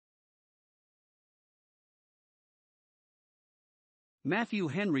Matthew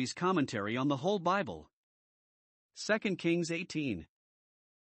Henry's Commentary on the Whole Bible. 2 Kings 18.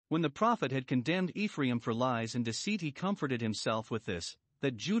 When the prophet had condemned Ephraim for lies and deceit, he comforted himself with this,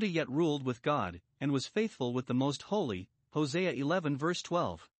 that Judah yet ruled with God, and was faithful with the Most Holy. Hosea 11 verse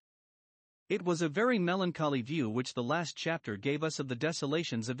 12. It was a very melancholy view which the last chapter gave us of the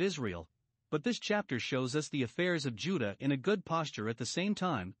desolations of Israel, but this chapter shows us the affairs of Judah in a good posture at the same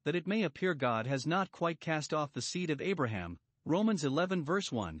time that it may appear God has not quite cast off the seed of Abraham. Romans 11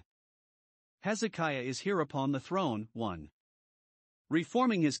 verse 1. Hezekiah is here upon the throne. 1.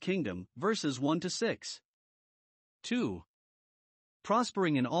 Reforming his kingdom, verses 1 to 6. 2.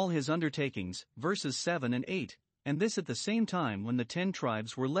 Prospering in all his undertakings, verses 7 and 8, and this at the same time when the 10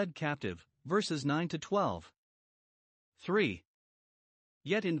 tribes were led captive, verses 9 to 12. 3.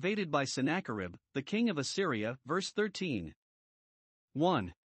 Yet invaded by Sennacherib, the king of Assyria, verse 13.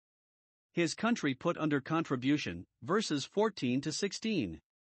 1. His country put under contribution, verses 14 to 16.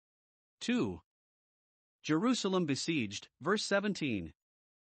 2. Jerusalem besieged, verse 17.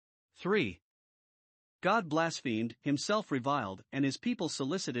 3. God blasphemed, himself reviled, and his people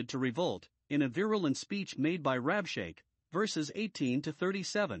solicited to revolt, in a virulent speech made by Rabshakeh, verses 18 to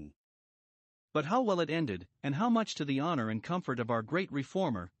 37. But how well it ended, and how much to the honor and comfort of our great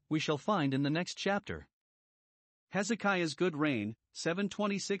reformer, we shall find in the next chapter. Hezekiah's good reign,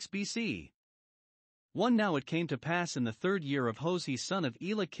 726 BC. 1. Now it came to pass in the 3rd year of Hosea son of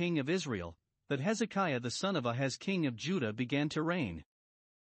Elah king of Israel, that Hezekiah the son of Ahaz king of Judah began to reign.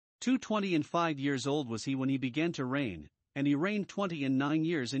 25 years old was he when he began to reign, and he reigned 29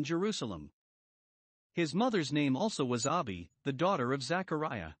 years in Jerusalem. His mother's name also was Abi, the daughter of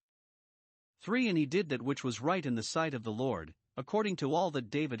Zechariah. 3. And he did that which was right in the sight of the Lord, according to all that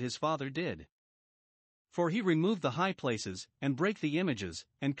David his father did. For he removed the high places, and brake the images,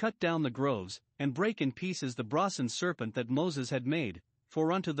 and cut down the groves, and brake in pieces the brazen serpent that Moses had made,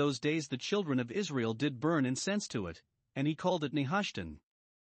 for unto those days the children of Israel did burn incense to it, and he called it Nehushtan.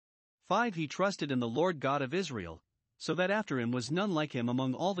 5. He trusted in the Lord God of Israel, so that after him was none like him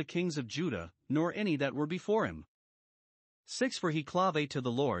among all the kings of Judah, nor any that were before him. 6. For he clave to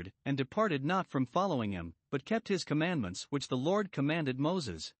the Lord, and departed not from following him, but kept his commandments which the Lord commanded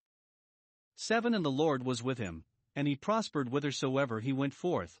Moses. 7. And the Lord was with him, and he prospered whithersoever he went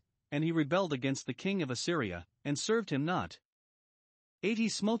forth, and he rebelled against the king of Assyria, and served him not. 8. He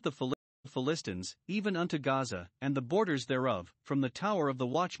smote the Philistines, even unto Gaza, and the borders thereof, from the tower of the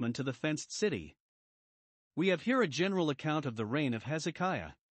watchman to the fenced city. We have here a general account of the reign of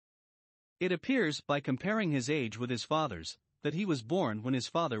Hezekiah. It appears, by comparing his age with his father's, that he was born when his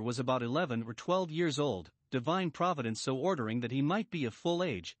father was about 11 or 12 years old, divine providence so ordering that he might be of full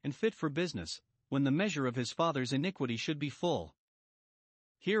age and fit for business, when the measure of his father's iniquity should be full.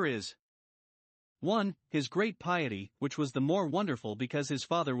 Here is 1. His great piety, which was the more wonderful because his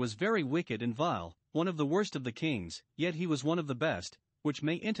father was very wicked and vile, one of the worst of the kings, yet he was one of the best, which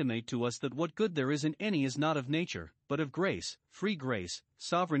may intimate to us that what good there is in any is not of nature, but of grace, free grace,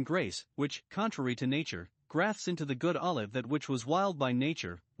 sovereign grace, which, contrary to nature, grafts into the good olive that which was wild by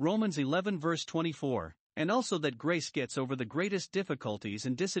nature, Romans 11 verse 24, and also that grace gets over the greatest difficulties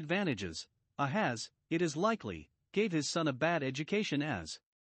and disadvantages. Ahaz, it is likely, gave his son a bad education as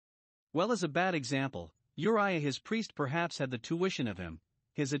well as a bad example. Uriah his priest perhaps had the tuition of him.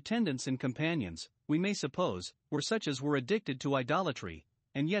 His attendants and companions, we may suppose, were such as were addicted to idolatry,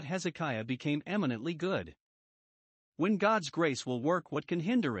 and yet Hezekiah became eminently good. When God's grace will work, what can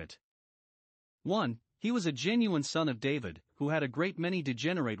hinder it? 1. He was a genuine son of David, who had a great many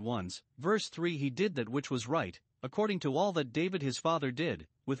degenerate ones. Verse 3. He did that which was right, according to all that David his father did,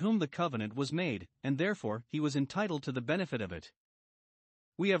 with whom the covenant was made, and therefore he was entitled to the benefit of it.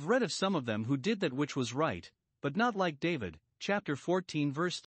 We have read of some of them who did that which was right, but not like David, chapter 14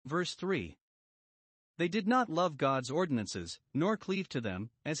 verse 3. They did not love God's ordinances, nor cleave to them,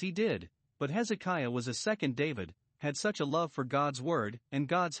 as he did, but Hezekiah was a second David, had such a love for God's word, and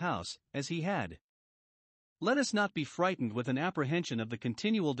God's house, as he had. Let us not be frightened with an apprehension of the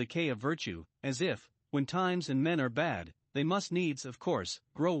continual decay of virtue, as if, when times and men are bad, they must needs, of course,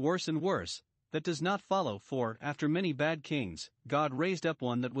 grow worse and worse. That does not follow, for, after many bad kings, God raised up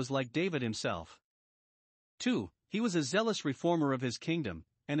one that was like David himself. 2. He was a zealous reformer of his kingdom,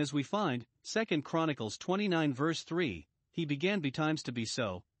 and as we find, 2 Chronicles 29 verse 3, he began betimes to be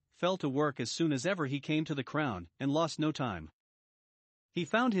so, fell to work as soon as ever he came to the crown, and lost no time. He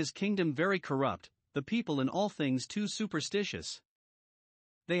found his kingdom very corrupt, the people in all things too superstitious.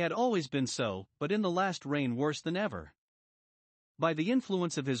 They had always been so, but in the last reign worse than ever. By the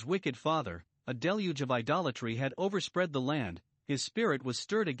influence of his wicked father, a deluge of idolatry had overspread the land. His spirit was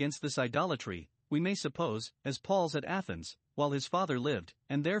stirred against this idolatry, we may suppose, as Paul's at Athens, while his father lived,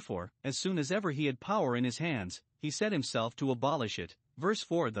 and therefore, as soon as ever he had power in his hands, he set himself to abolish it. Verse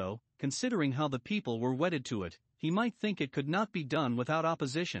 4 Though, considering how the people were wedded to it, he might think it could not be done without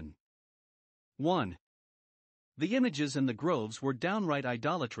opposition. 1. The images and the groves were downright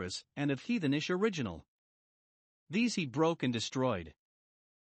idolatrous, and of heathenish original. These he broke and destroyed.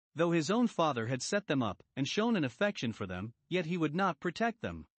 Though his own father had set them up, and shown an affection for them, yet he would not protect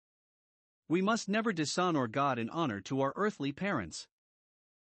them. We must never dishonor God in honor to our earthly parents.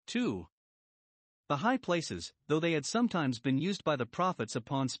 2. The high places, though they had sometimes been used by the prophets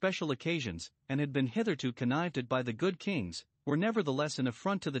upon special occasions, and had been hitherto connived at by the good kings, were nevertheless an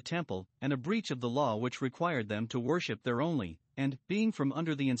affront to the temple, and a breach of the law which required them to worship there only, and, being from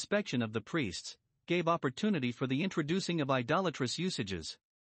under the inspection of the priests, gave opportunity for the introducing of idolatrous usages.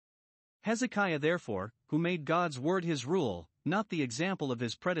 Hezekiah therefore, who made God's word his rule, not the example of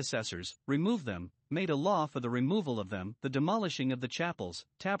his predecessors, removed them, made a law for the removal of them, the demolishing of the chapels,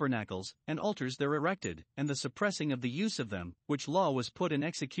 tabernacles, and altars there erected, and the suppressing of the use of them, which law was put in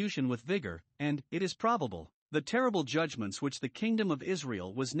execution with vigor, and, it is probable, the terrible judgments which the kingdom of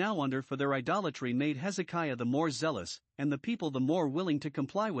Israel was now under for their idolatry made Hezekiah the more zealous, and the people the more willing to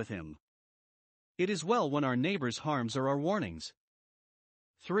comply with him. It is well when our neighbor's harms are our warnings.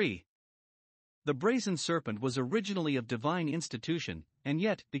 3. The brazen serpent was originally of divine institution, and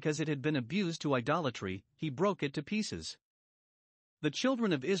yet, because it had been abused to idolatry, he broke it to pieces. The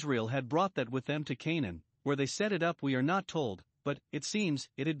children of Israel had brought that with them to Canaan, where they set it up we are not told, but, it seems,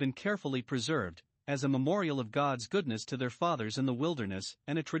 it had been carefully preserved, as a memorial of God's goodness to their fathers in the wilderness,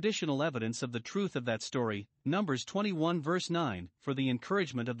 and a traditional evidence of the truth of that story, Numbers 21 verse 9, for the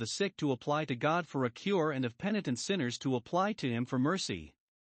encouragement of the sick to apply to God for a cure and of penitent sinners to apply to him for mercy.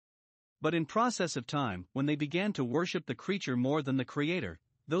 But in process of time, when they began to worship the creature more than the Creator,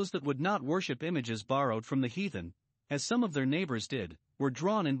 those that would not worship images borrowed from the heathen, as some of their neighbors did, were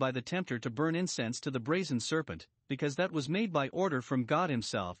drawn in by the tempter to burn incense to the brazen serpent, because that was made by order from God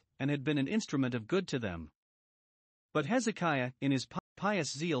himself, and had been an instrument of good to them. But Hezekiah, in his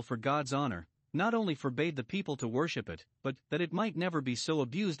pious zeal for God's honor, not only forbade the people to worship it, but, that it might never be so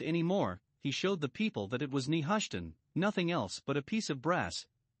abused any more, he showed the people that it was Nehushtan, nothing else but a piece of brass,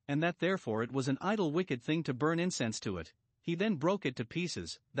 and that therefore it was an idle wicked thing to burn incense to it. He then broke it to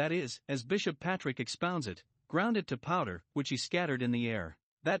pieces, that is, as Bishop Patrick expounds it, ground it to powder, which he scattered in the air,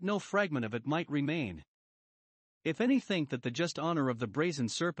 that no fragment of it might remain. If any think that the just honor of the brazen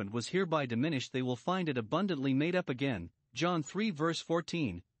serpent was hereby diminished, they will find it abundantly made up again, John 3 verse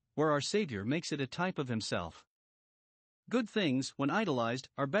 14, where our Savior makes it a type of himself. Good things, when idolized,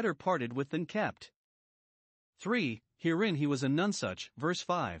 are better parted with than kept. 3. Herein he was a nonesuch, verse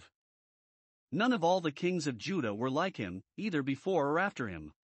 5. None of all the kings of Judah were like him, either before or after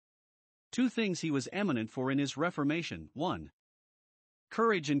him. 2 things he was eminent for in his reformation. 1.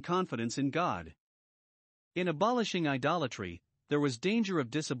 Courage and confidence in God. In abolishing idolatry, there was danger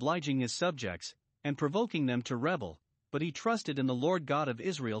of disobliging his subjects, and provoking them to rebel, but he trusted in the Lord God of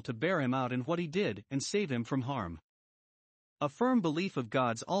Israel to bear him out in what he did and save him from harm. A firm belief of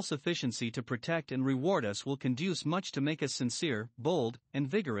God's all-sufficiency to protect and reward us will conduce much to make us sincere, bold, and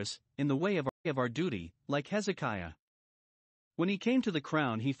vigorous, in the way of our duty, like Hezekiah. When he came to the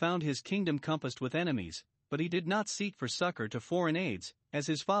crown he found his kingdom compassed with enemies, but he did not seek for succor to foreign aids, as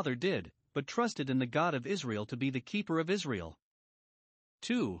his father did, but trusted in the God of Israel to be the keeper of Israel.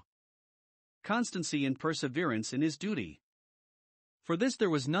 2. Constancy and perseverance in his duty. For this there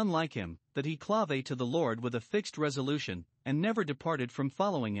was none like him, that he clave to the Lord with a fixed resolution, and never departed from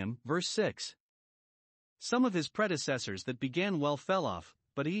following him. Verse 6. Some of his predecessors that began well fell off,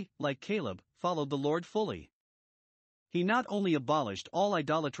 but he, like Caleb, followed the Lord fully. He not only abolished all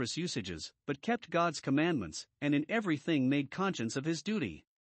idolatrous usages, but kept God's commandments, and in everything made conscience of his duty.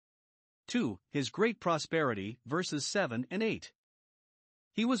 2. His great prosperity, verses 7 and 8.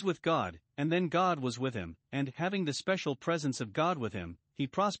 He was with God, and then God was with him, and, having the special presence of God with him, he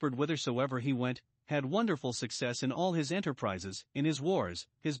prospered whithersoever he went, had wonderful success in all his enterprises, in his wars,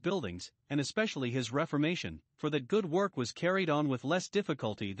 his buildings, and especially his reformation, for that good work was carried on with less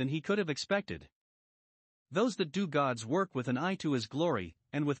difficulty than he could have expected. Those that do God's work with an eye to his glory,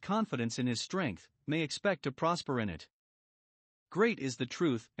 and with confidence in his strength, may expect to prosper in it. Great is the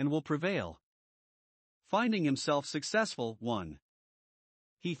truth, and will prevail. Finding himself successful. 1.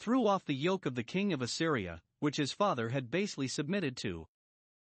 He threw off the yoke of the king of Assyria, which his father had basely submitted to.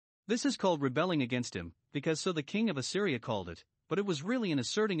 This is called rebelling against him, because so the king of Assyria called it, but it was really an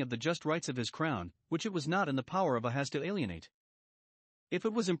asserting of the just rights of his crown, which it was not in the power of Ahaz to alienate. If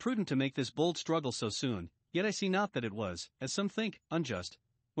it was imprudent to make this bold struggle so soon, yet I see not that it was, as some think, unjust.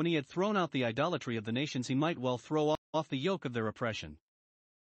 When he had thrown out the idolatry of the nations he might well throw off off the yoke of their oppression.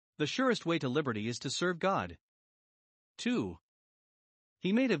 The surest way to liberty is to serve God. 2.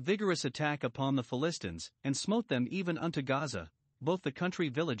 He made a vigorous attack upon the Philistines, and smote them even unto Gaza, both the country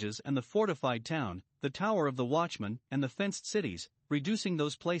villages and the fortified town, the tower of the watchman, and the fenced cities, reducing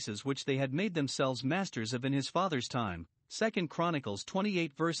those places which they had made themselves masters of in his father's time. 2 Chronicles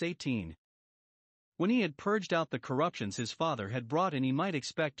 28 verse 18. When he had purged out the corruptions his father had brought in, he might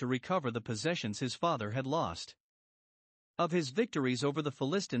expect to recover the possessions his father had lost. Of his victories over the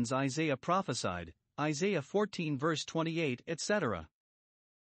Philistines Isaiah prophesied, Isaiah 14 verse 28, etc.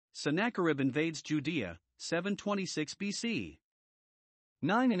 Sennacherib invades Judea, 726 BC.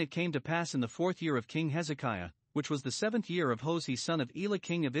 9. And it came to pass in the 4th year of King Hezekiah, which was the 7th year of Hosea son of Elah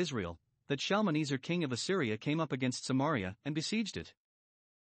king of Israel, that Shalmaneser king of Assyria came up against Samaria, and besieged it.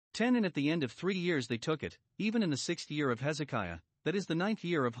 10. And at the end of 3 years they took it, even in the 6th year of Hezekiah, that is the 9th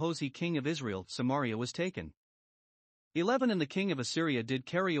year of Hosea king of Israel, Samaria was taken. 11. And the king of Assyria did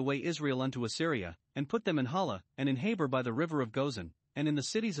carry away Israel unto Assyria, and put them in Hala, and in Habor by the river of Gozan, and in the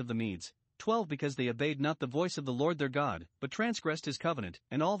cities of the Medes. 12. Because they obeyed not the voice of the Lord their God, but transgressed his covenant,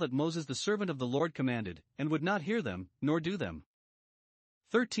 and all that Moses the servant of the Lord commanded, and would not hear them, nor do them.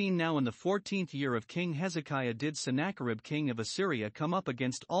 13. Now in the 14th year of King Hezekiah did Sennacherib king of Assyria come up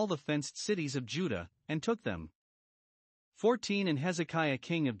against all the fenced cities of Judah, and took them. 14. And Hezekiah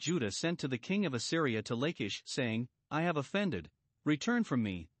king of Judah sent to the king of Assyria to Lachish, saying, I have offended, return from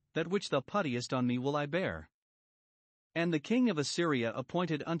me, that which thou puttiest on me will I bear. And the king of Assyria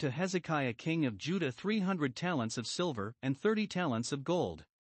appointed unto Hezekiah king of Judah 300 talents of silver and 30 talents of gold.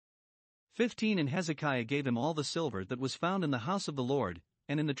 15. And Hezekiah gave him all the silver that was found in the house of the Lord,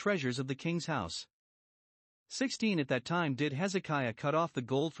 and in the treasures of the king's house. 16. At that time did Hezekiah cut off the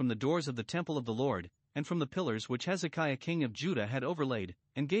gold from the doors of the temple of the Lord, and from the pillars which Hezekiah king of Judah had overlaid,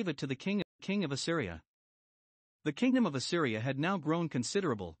 and gave it to the king of Assyria. The kingdom of Assyria had now grown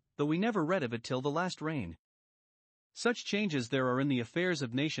considerable, though we never read of it till the last reign. Such changes there are in the affairs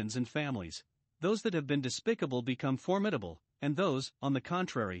of nations and families. Those that have been despicable become formidable, and those, on the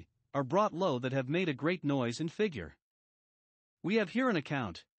contrary, are brought low that have made a great noise and figure. We have here an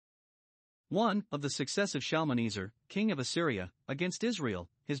account 1. Of the success of Shalmaneser, king of Assyria, against Israel,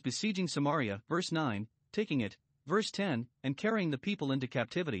 his besieging Samaria, verse 9, taking it, verse 10, and carrying the people into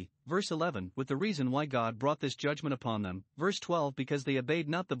captivity, verse 11, with the reason why God brought this judgment upon them, verse 12, because they obeyed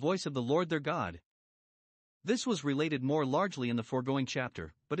not the voice of the Lord their God. This was related more largely in the foregoing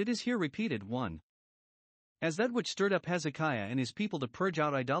chapter, but it is here repeated. 1. As that which stirred up Hezekiah and his people to purge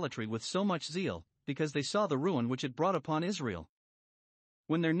out idolatry with so much zeal, because they saw the ruin which it brought upon Israel.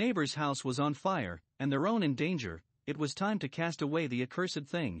 When their neighbor's house was on fire, and their own in danger, it was time to cast away the accursed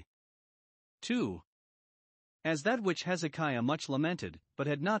thing. 2. As that which Hezekiah much lamented, but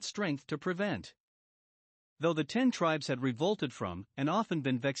had not strength to prevent. Though the 10 tribes had revolted from, and often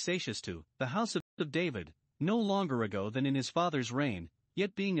been vexatious to, the house of David, no longer ago than in his father's reign,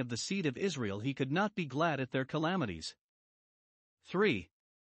 yet being of the seed of Israel he could not be glad at their calamities. 3.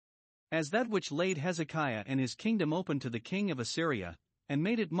 As that which laid Hezekiah and his kingdom open to the king of Assyria, and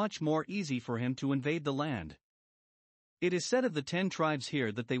made it much more easy for him to invade the land. It is said of the 10 tribes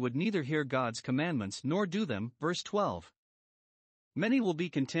here that they would neither hear God's commandments nor do them, verse 12. Many will be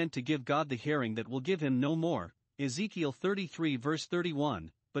content to give God the hearing that will give him no more, Ezekiel 33 verse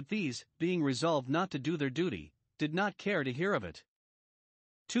 31, but these, being resolved not to do their duty, did not care to hear of it.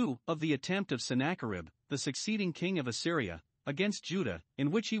 2. Of the attempt of Sennacherib, the succeeding king of Assyria, against Judah,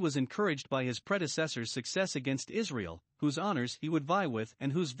 in which he was encouraged by his predecessor's success against Israel, whose honors he would vie with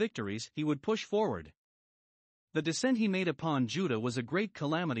and whose victories he would push forward. The descent he made upon Judah was a great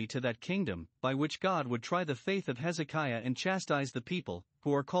calamity to that kingdom, by which God would try the faith of Hezekiah and chastise the people,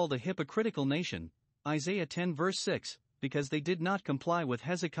 who are called a hypocritical nation, Isaiah 10 verse 6, because they did not comply with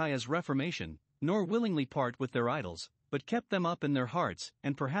Hezekiah's reformation, nor willingly part with their idols, but kept them up in their hearts,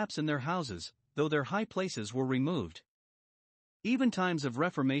 and perhaps in their houses, though their high places were removed. Even times of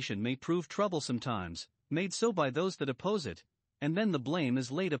reformation may prove troublesome times, made so by those that oppose it, and then the blame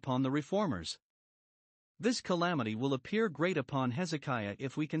is laid upon the reformers. This calamity will appear great upon Hezekiah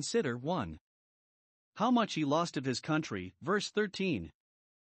if we consider 1. How much he lost of his country, verse 13.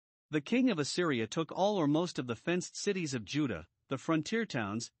 The king of Assyria took all or most of the fenced cities of Judah, the frontier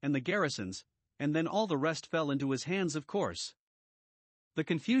towns, and the garrisons, and then all the rest fell into his hands of course. The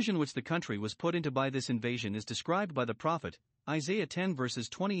confusion which the country was put into by this invasion is described by the prophet, Isaiah 10 verses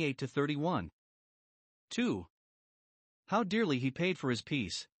 28 to 31. 2. How dearly he paid for his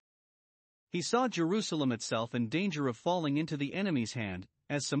peace. He saw Jerusalem itself in danger of falling into the enemy's hand,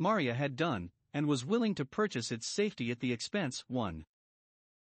 as Samaria had done, and was willing to purchase its safety at the expense 1.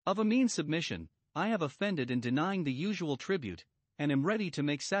 Of a mean submission, I have offended in denying the usual tribute, and am ready to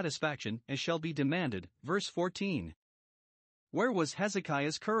make satisfaction as shall be demanded. Verse 14. Where was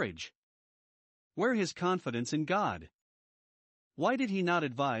Hezekiah's courage? Where his confidence in God? Why did he not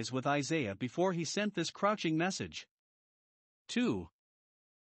advise with Isaiah before he sent this crouching message? 2.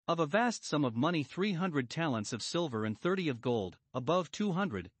 Of a vast sum of money 300 talents of silver and 30 of gold, above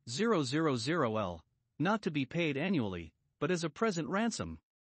 200,000 L, not to be paid annually, but as a present ransom.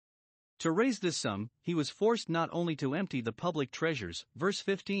 To raise this sum, he was forced not only to empty the public treasures, verse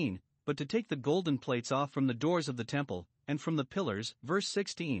 15, but to take the golden plates off from the doors of the temple, and from the pillars, verse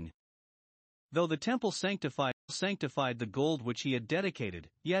 16. Though the temple sanctified the gold which he had dedicated,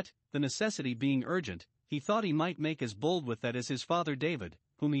 yet, the necessity being urgent, he thought he might make as bold with that as his father David,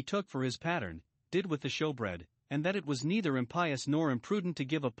 whom he took for his pattern, did with the showbread, and that it was neither impious nor imprudent to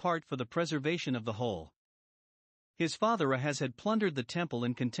give a part for the preservation of the whole. His father Ahaz had plundered the temple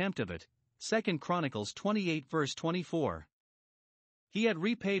in contempt of it, 2 Chronicles 28 verse 24. He had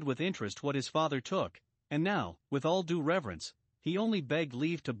repaid with interest what his father took, and now, with all due reverence, he only begged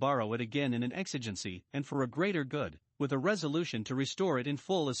leave to borrow it again in an exigency and for a greater good, with a resolution to restore it in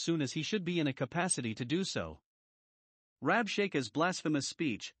full as soon as he should be in a capacity to do so. Rabshakeh's blasphemous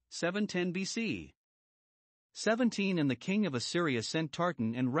speech, 710 BC. 17 And the king of Assyria sent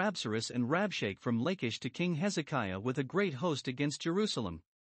Tartan and Rabsaris and Rabshakeh from Lachish to King Hezekiah with a great host against Jerusalem.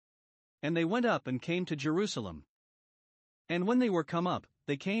 And they went up and came to Jerusalem. And when they were come up,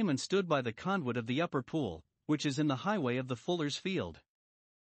 they came and stood by the conduit of the upper pool, which is in the highway of the fuller's field.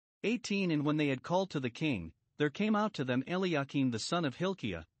 18 And when they had called to the king, there came out to them Eliakim the son of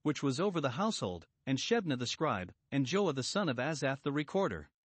Hilkiah, which was over the household, and Shebna the scribe, and Joah the son of Asaph the recorder.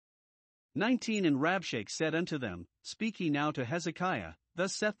 19 And Rabshakeh said unto them, Speak ye now to Hezekiah,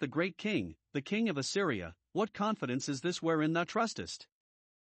 Thus saith the great king, the king of Assyria, What confidence is this wherein thou trustest?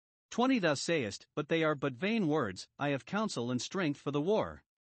 20 Thou sayest, But they are but vain words, I have counsel and strength for the war.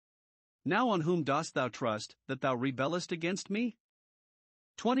 Now on whom dost thou trust, that thou rebellest against me?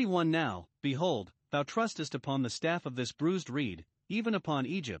 21 Now, behold, thou trustest upon the staff of this bruised reed, even upon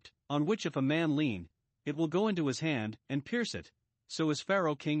Egypt, on which if a man lean, it will go into his hand, and pierce it. So is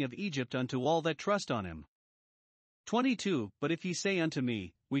Pharaoh king of Egypt unto all that trust on him. 22 But if ye say unto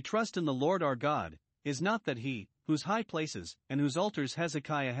me, We trust in the Lord our God, is not that he, whose high places, and whose altars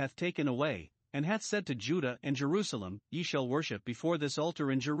Hezekiah hath taken away, and hath said to Judah and Jerusalem, Ye shall worship before this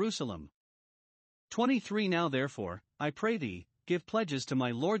altar in Jerusalem. 23 Now therefore, I pray thee, give pledges to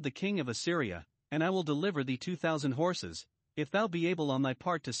my lord the king of Assyria, and I will deliver thee 2,000 horses, if thou be able on thy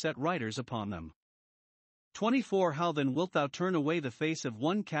part to set riders upon them. 24 How then wilt thou turn away the face of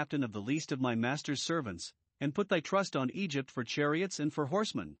one captain of the least of my master's servants, and put thy trust on Egypt for chariots and for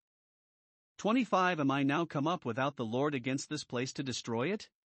horsemen? 25 Am I now come up without the Lord against this place to destroy it?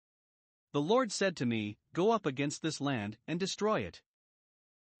 The Lord said to me, Go up against this land, and destroy it.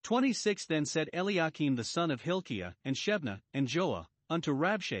 26 Then said Eliakim the son of Hilkiah, and Shebna, and Joah, unto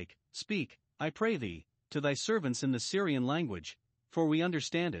Rabshakeh, Speak, I pray thee, to thy servants in the Syrian language, for we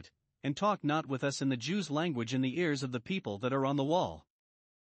understand it, and talk not with us in the Jews' language in the ears of the people that are on the wall.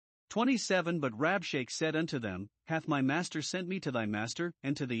 27 But Rabshakeh said unto them, Hath my master sent me to thy master,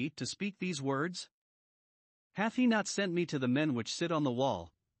 and to thee, to speak these words? Hath he not sent me to the men which sit on the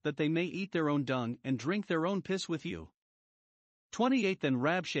wall, that they may eat their own dung and drink their own piss with you? 28 Then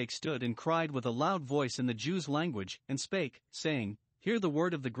Rabshakeh stood and cried with a loud voice in the Jews' language, and spake, saying, Hear the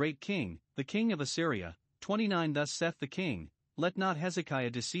word of the great king, the king of Assyria. 29 Thus saith the king, Let not Hezekiah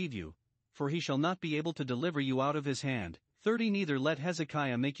deceive you, for he shall not be able to deliver you out of his hand. 30 Neither let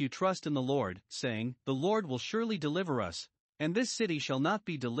Hezekiah make you trust in the Lord, saying, The Lord will surely deliver us, and this city shall not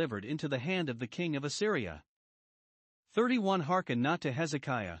be delivered into the hand of the king of Assyria. 31 Hearken not to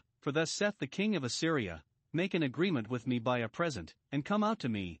Hezekiah, for thus saith the king of Assyria, Make an agreement with me by a present, and come out to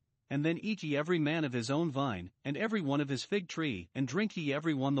me, and then eat ye every man of his own vine, and every one of his fig tree, and drink ye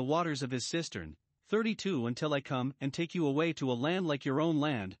every one the waters of his cistern. 32 Until I come and take you away to a land like your own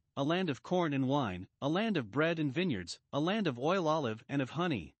land, a land of corn and wine, a land of bread and vineyards, a land of oil olive and of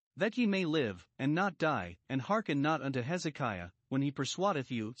honey, that ye may live, and not die, and hearken not unto Hezekiah, when he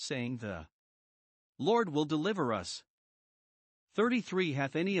persuadeth you, saying, The Lord will deliver us. 33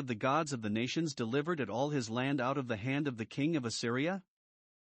 Hath any of the gods of the nations delivered at all his land out of the hand of the king of Assyria?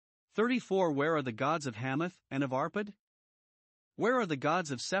 34 Where are the gods of Hamath, and of Arpad? Where are the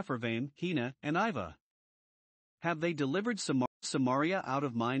gods of Sepharvaim, Hena, and Ivah? Have they delivered Samaria out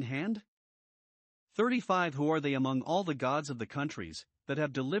of mine hand? 35 Who are they among all the gods of the countries, that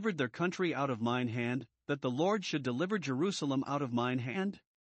have delivered their country out of mine hand, that the Lord should deliver Jerusalem out of mine hand?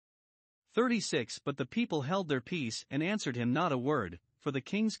 36 But the people held their peace and answered him not a word, for the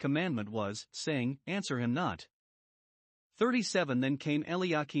king's commandment was, saying, Answer him not. 37 Then came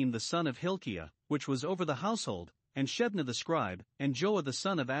Eliakim the son of Hilkiah, which was over the household, and Shebna the scribe, and Joah the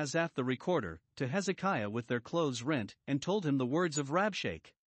son of Asaph the recorder, to Hezekiah with their clothes rent, and told him the words of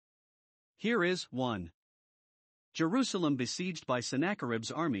Rabshakeh. Here is 1. Jerusalem besieged by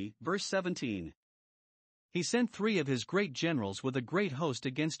Sennacherib's army, verse 17. He sent 3 of his great generals with a great host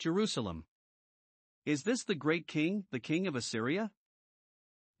against Jerusalem. Is this the great king, the king of Assyria?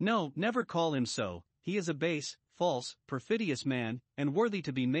 No, never call him so. He is a base, false, perfidious man, and worthy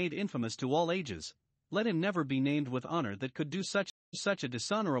to be made infamous to all ages. Let him never be named with honor that could do such a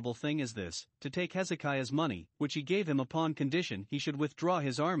dishonorable thing as this, to take Hezekiah's money, which he gave him upon condition he should withdraw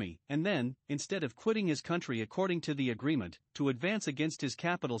his army, and then, instead of quitting his country according to the agreement, to advance against his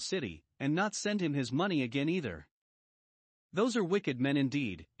capital city, and not send him his money again either. Those are wicked men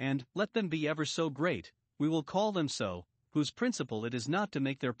indeed, and, let them be ever so great, we will call them so, whose principle it is not to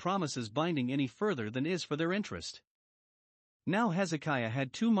make their promises binding any further than is for their interest. Now Hezekiah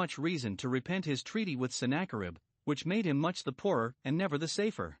had too much reason to repent his treaty with Sennacherib, which made him much the poorer and never the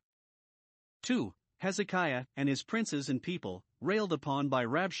safer. 2. Hezekiah and his princes and people, railed upon by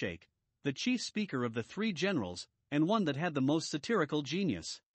Rabshakeh, the chief speaker of the 3 generals, and one that had the most satirical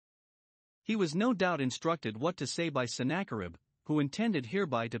genius. He was no doubt instructed what to say by Sennacherib, who intended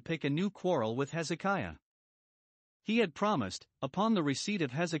hereby to pick a new quarrel with Hezekiah. He had promised, upon the receipt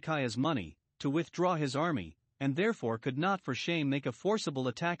of Hezekiah's money, to withdraw his army, and therefore could not for shame make a forcible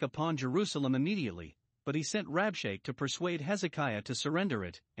attack upon Jerusalem immediately, but he sent Rabshakeh to persuade Hezekiah to surrender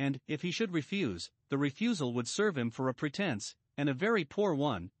it, and, if he should refuse, the refusal would serve him for a pretense, and a very poor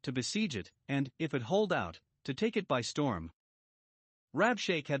one, to besiege it, and, if it hold out, to take it by storm.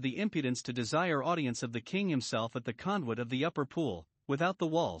 Rabshakeh had the impudence to desire audience of the king himself at the conduit of the upper pool, without the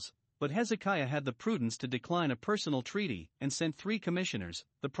walls, but Hezekiah had the prudence to decline a personal treaty, and sent 3 commissioners,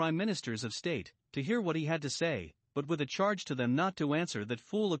 the prime ministers of state, to hear what he had to say, but with a charge to them not to answer that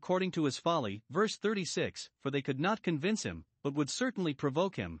fool according to his folly, verse 36, for they could not convince him, but would certainly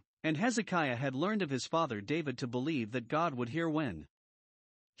provoke him, and Hezekiah had learned of his father David to believe that God would hear when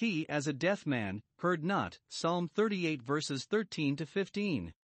he, as a deaf man, heard not, Psalm 38 verses 13 to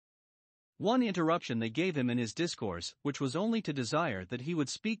 15. One interruption they gave him in his discourse, which was only to desire that he would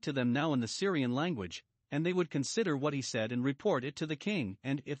speak to them now in the Syrian language, and they would consider what he said and report it to the king,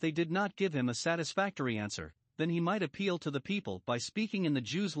 and if they did not give him a satisfactory answer, then he might appeal to the people by speaking in the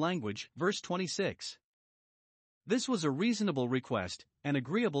Jews' language, verse 26. This was a reasonable request, and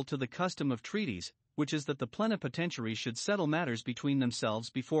agreeable to the custom of treaties, which is that the plenipotentiaries should settle matters between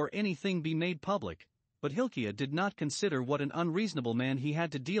themselves before anything be made public. But Hilkiah did not consider what an unreasonable man he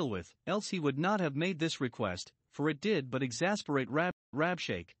had to deal with, else he would not have made this request, for it did but exasperate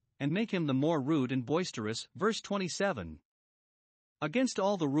Rabshakeh, and make him the more rude and boisterous, verse 27. Against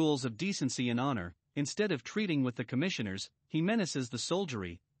all the rules of decency and honor, instead of treating with the commissioners, he menaces the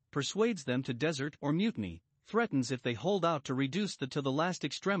soldiery, persuades them to desert or mutiny, threatens if they hold out to reduce to the last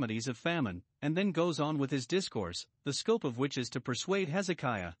extremities of famine, and then goes on with his discourse, the scope of which is to persuade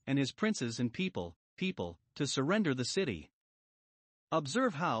Hezekiah and his princes and people, to surrender the city.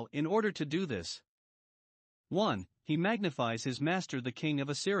 Observe how, in order to do this, 1. He magnifies his master the king of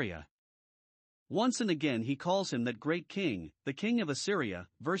Assyria. Once and again he calls him that great king, the king of Assyria,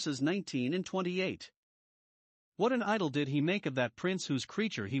 verses 19 and 28. What an idol did he make of that prince whose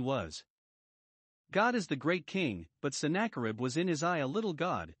creature he was. God is the great king, but Sennacherib was in his eye a little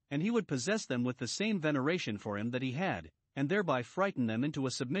god, and he would possess them with the same veneration for him that he had, and thereby frighten them into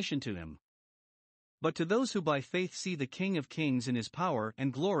a submission to him. But to those who by faith see the King of Kings in his power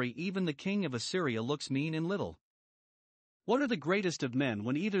and glory, even the king of Assyria looks mean and little. What are the greatest of men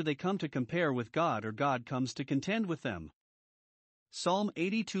when either they come to compare with God or God comes to contend with them? Psalm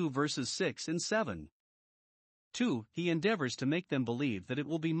 82 verses 6 and 7. 2. He endeavors to make them believe that it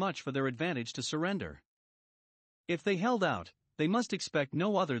will be much for their advantage to surrender. If they held out, they must expect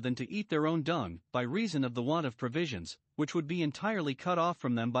no other than to eat their own dung, by reason of the want of provisions, which would be entirely cut off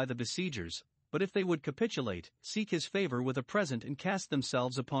from them by the besiegers. But if they would capitulate, seek his favor with a present and cast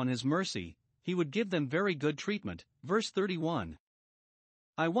themselves upon his mercy, he would give them very good treatment. Verse 31.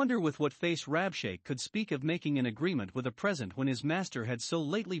 I wonder with what face Rabshakeh could speak of making an agreement with a present when his master had so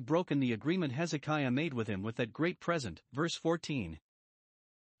lately broken the agreement Hezekiah made with him with that great present. Verse 14.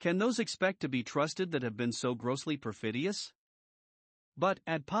 Can those expect to be trusted that have been so grossly perfidious? But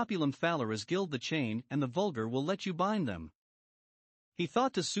ad populum falleris gild the chain, and the vulgar will let you bind them. He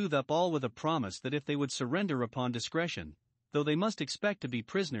thought to soothe up all with a promise that if they would surrender upon discretion, though they must expect to be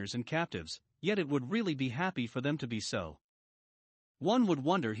prisoners and captives, yet it would really be happy for them to be so. One would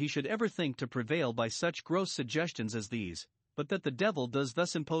wonder he should ever think to prevail by such gross suggestions as these, but that the devil does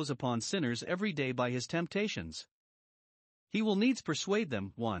thus impose upon sinners every day by his temptations. He will needs persuade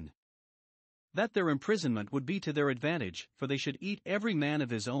them, 1. That their imprisonment would be to their advantage, for they should eat every man of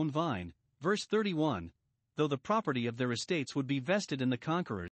his own vine, verse 31, though the property of their estates would be vested in the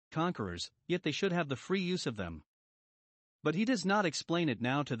conquerors, yet they should have the free use of them. But he does not explain it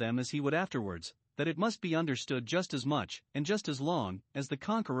now to them as he would afterwards, that it must be understood just as much, and just as long, as the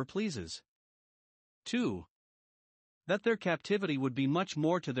conqueror pleases. 2. That their captivity would be much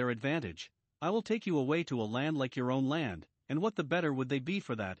more to their advantage. I will take you away to a land like your own land, and what the better would they be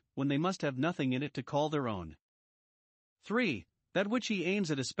for that, when they must have nothing in it to call their own. 3. That which he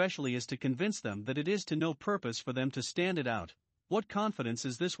aims at especially is to convince them that it is to no purpose for them to stand it out. What confidence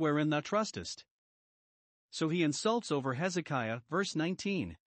is this wherein thou trustest? So he insults over Hezekiah, verse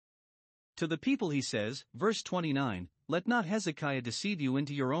 19. To the people he says, verse 29, let not Hezekiah deceive you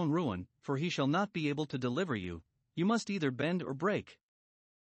into your own ruin, for he shall not be able to deliver you. You must either bend or break.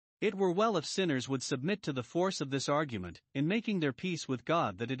 It were well if sinners would submit to the force of this argument, in making their peace with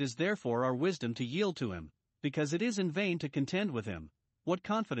God, that it is therefore our wisdom to yield to him, because it is in vain to contend with him. What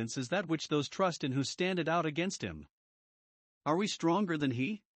confidence is that which those trust in who stand it out against him? Are we stronger than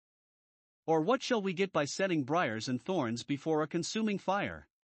he? Or what shall we get by setting briars and thorns before a consuming fire?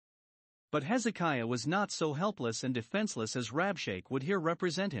 But Hezekiah was not so helpless and defenseless as Rabshakeh would here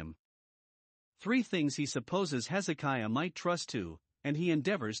represent him. 3 things he supposes Hezekiah might trust to, and he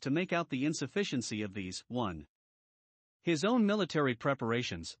endeavors to make out the insufficiency of these. 1. His own military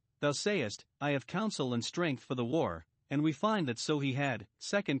preparations. Thou sayest, I have counsel and strength for the war, and we find that so he had,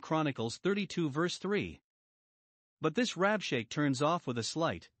 2 Chronicles 32 verse 3. But this Rabshakeh turns off with a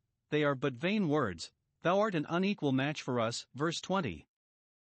slight, they are but vain words, thou art an unequal match for us, verse 20.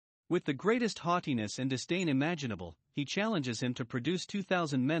 With the greatest haughtiness and disdain imaginable, he challenges him to produce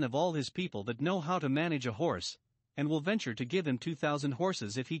 2,000 men of all his people that know how to manage a horse, and will venture to give him 2,000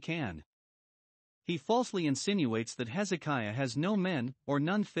 horses if he can. He falsely insinuates that Hezekiah has no men, or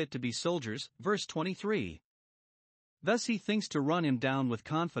none fit to be soldiers, verse 23. Thus he thinks to run him down with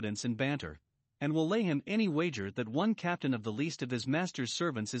confidence and banter, and will lay him any wager that one captain of the least of his master's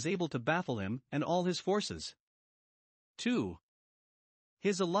servants is able to baffle him and all his forces. 2.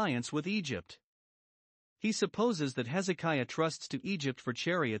 His alliance with Egypt. He supposes that Hezekiah trusts to Egypt for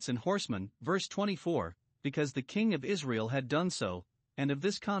chariots and horsemen, verse 24, because the king of Israel had done so, and of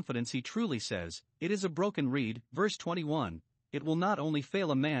this confidence he truly says, it is a broken reed, verse 21, it will not only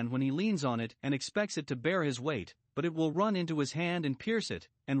fail a man when he leans on it and expects it to bear his weight, but it will run into his hand and pierce it,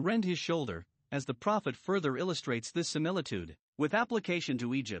 and rend his shoulder, as the prophet further illustrates this similitude, with application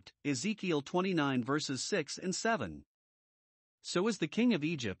to Egypt, Ezekiel 29 verses 6 and 7. So is the king of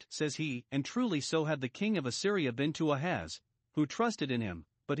Egypt, says he, and truly so had the king of Assyria been to Ahaz, who trusted in him,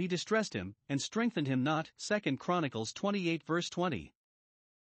 but he distressed him, and strengthened him not, 2 Chronicles 28 verse 20.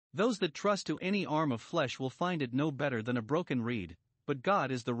 Those that trust to any arm of flesh will find it no better than a broken reed, but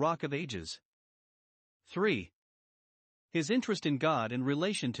God is the rock of ages. 3. His interest in God in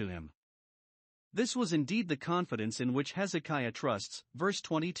relation to him. This was indeed the confidence in which Hezekiah trusts, verse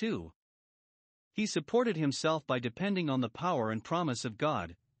 22. He supported himself by depending on the power and promise of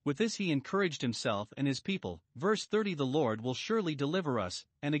God. With this he encouraged himself and his people, verse 30 the Lord will surely deliver us,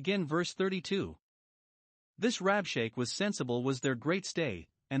 and again verse 32. This Rabshakeh was sensible was their great stay,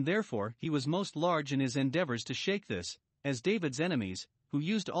 and therefore he was most large in his endeavors to shake this, as David's enemies, who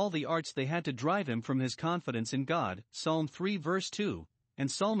used all the arts they had to drive him from his confidence in God, Psalm 3 verse 2, and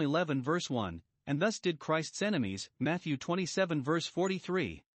Psalm 11 verse 1, and thus did Christ's enemies, Matthew 27 verse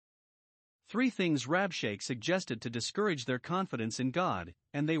 43. 3 things Rabshakeh suggested to discourage their confidence in God,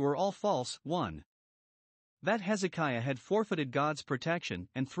 and they were all false. 1. That Hezekiah had forfeited God's protection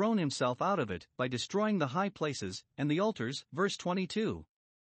and thrown himself out of it by destroying the high places and the altars, verse 22.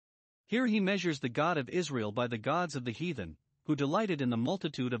 Here he measures the God of Israel by the gods of the heathen, who delighted in the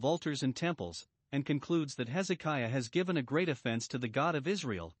multitude of altars and temples, and concludes that Hezekiah has given a great offense to the God of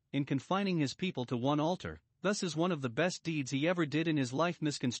Israel, in confining his people to one altar. Thus is one of the best deeds he ever did in his life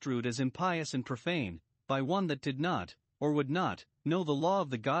misconstrued as impious and profane, by one that did not, or would not, know the law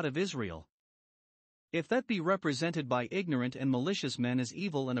of the God of Israel. If that be represented by ignorant and malicious men as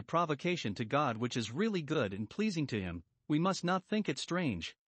evil and a provocation to God which is really good and pleasing to him, we must not think it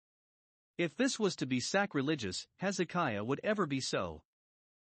strange. If this was to be sacrilegious, Hezekiah would ever be so.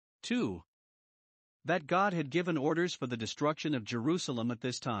 2. That God had given orders for the destruction of Jerusalem at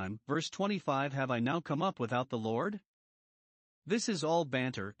this time, verse 25 have I now come up without the Lord? This is all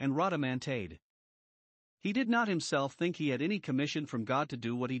banter and rhodomantade. He did not himself think he had any commission from God to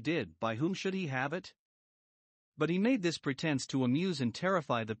do what he did, by whom should he have it? But he made this pretense to amuse and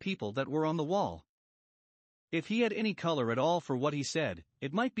terrify the people that were on the wall. If he had any color at all for what he said,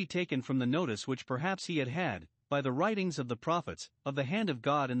 it might be taken from the notice which perhaps he had, by the writings of the prophets, of the hand of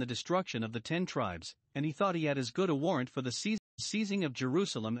God in the destruction of the 10 tribes, and he thought he had as good a warrant for the seizing of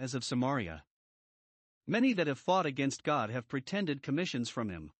Jerusalem as of Samaria. Many that have fought against God have pretended commissions from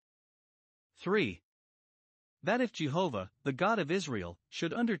him. 3. That if Jehovah, the God of Israel,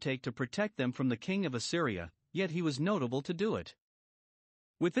 should undertake to protect them from the king of Assyria, yet he was notable to do it.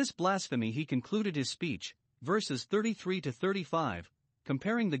 With this blasphemy he concluded his speech, verses 33 to 35,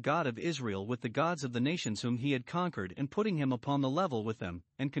 comparing the God of Israel with the gods of the nations whom he had conquered and putting him upon the level with them,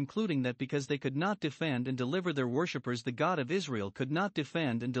 and concluding that because they could not defend and deliver their worshippers, the God of Israel could not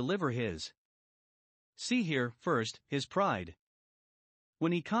defend and deliver his. See here, first, his pride.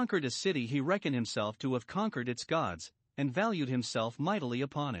 When he conquered a city he reckoned himself to have conquered its gods, and valued himself mightily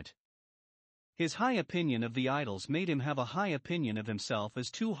upon it. His high opinion of the idols made him have a high opinion of himself as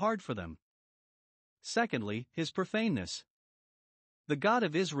too hard for them. Secondly, his profaneness. The God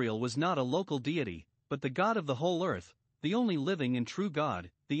of Israel was not a local deity, but the God of the whole earth, the only living and true God,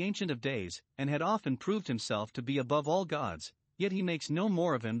 the Ancient of Days, and had often proved himself to be above all gods, yet he makes no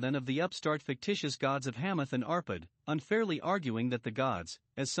more of him than of the upstart fictitious gods of Hamath and Arpad, unfairly arguing that the gods,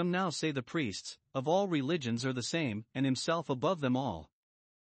 as some now say the priests, of all religions are the same, and himself above them all.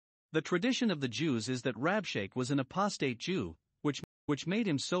 The tradition of the Jews is that Rabshakeh was an apostate Jew, which made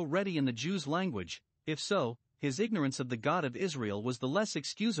him so ready in the Jews' language. If so, his ignorance of the God of Israel was the less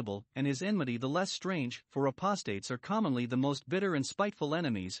excusable and his enmity the less strange, for apostates are commonly the most bitter and spiteful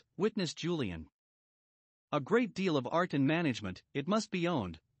enemies, witness Julian. A great deal of art and management, it must be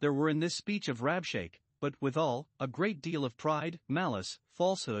owned, there were in this speech of Rabshakeh, but withal, a great deal of pride, malice,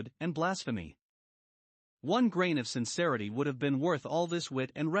 falsehood, and blasphemy. One grain of sincerity would have been worth all this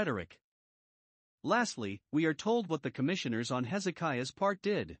wit and rhetoric. Lastly, we are told what the commissioners on Hezekiah's part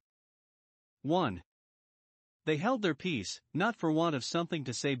did. 1. They held their peace, not for want of something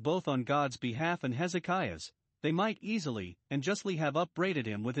to say both on God's behalf and Hezekiah's. They might easily and justly have upbraided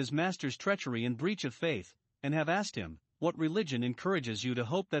him with his master's treachery and breach of faith, and have asked him, what religion encourages you to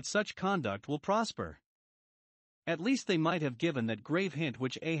hope that such conduct will prosper? At least they might have given that grave hint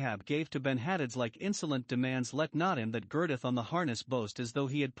which Ahab gave to Ben-Hadad's like insolent demands, let not him that girdeth on the harness boast as though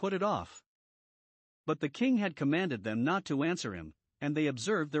he had put it off. But the king had commanded them not to answer him, and they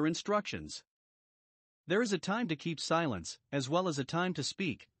observed their instructions. There is a time to keep silence, as well as a time to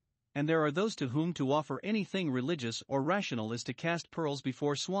speak, and there are those to whom to offer anything religious or rational is to cast pearls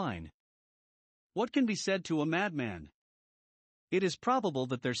before swine. What can be said to a madman? It is probable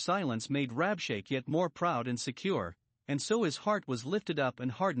that their silence made Rabshakeh yet more proud and secure, and so his heart was lifted up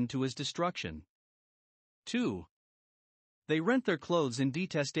and hardened to his destruction. 2. They rent their clothes in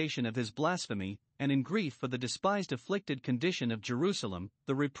detestation of his blasphemy, and in grief for the despised afflicted condition of Jerusalem,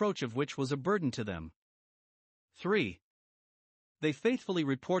 the reproach of which was a burden to them. 3. They faithfully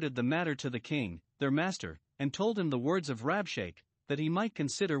reported the matter to the king, their master, and told him the words of Rabshakeh, that he might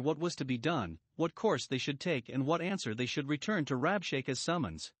consider what was to be done, what course they should take and what answer they should return to Rabshakeh's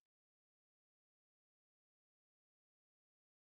summons.